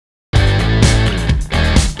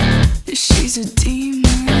He's a demon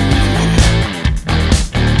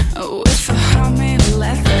with a homemade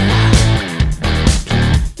leather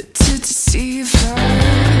to deceive her.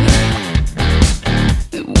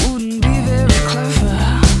 It wouldn't be very clever.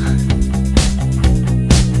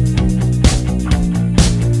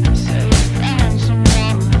 So find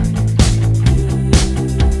someone.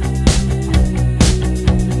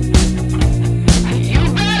 You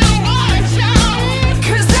better watch out,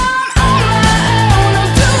 'cause I'm on my own.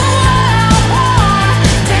 I'll do what I want.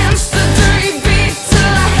 Dance the dirty beat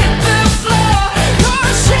till I hit the floor. Your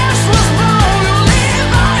chance was blown, you'll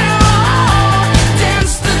leave on your own.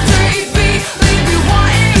 Dance the dirty beat, leave you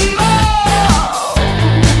wanting more.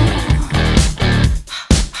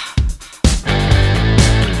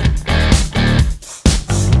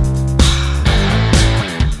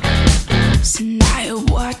 So now you're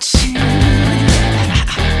watching.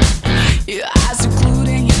 Your eyes are glued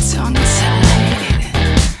and your tongue tied.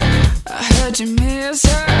 I heard you miss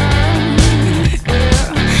her.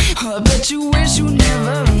 Yeah. I bet you wish you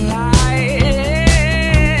never lied.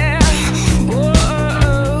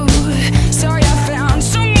 Whoa. Sorry, I found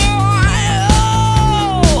someone.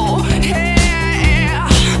 Oh, yeah.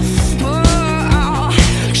 Whoa.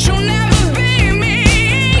 She'll never be me,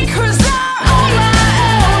 'cause I'm on my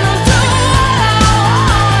own. I'll do what I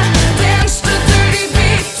want. Dance the dirty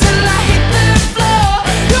beat till I hit the floor.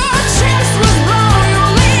 Your chance was blown,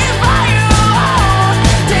 you'll leave on your own.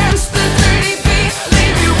 Dance the dirty beat,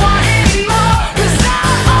 leave you wanting more. 'Cause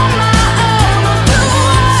I'm on my own. I'll do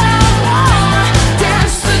what I want.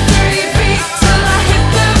 Dance the dirty beat till I hit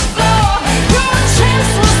the floor. Your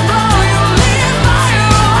chance was blown, you'll leave on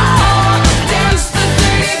your own. Dance the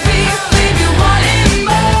dirty beat, leave you wanting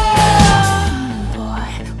more.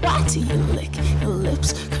 Boy, why do you lick your lips?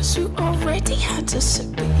 'Cause you already had to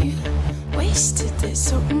sip it, you wasted it.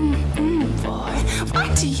 So boy, why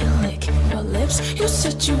do you lick your lips? You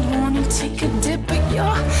said you wanna take a dip, but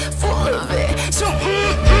you're full of it. So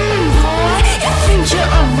boy, you think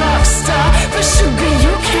you're a rock star, but sugar,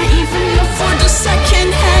 you can't even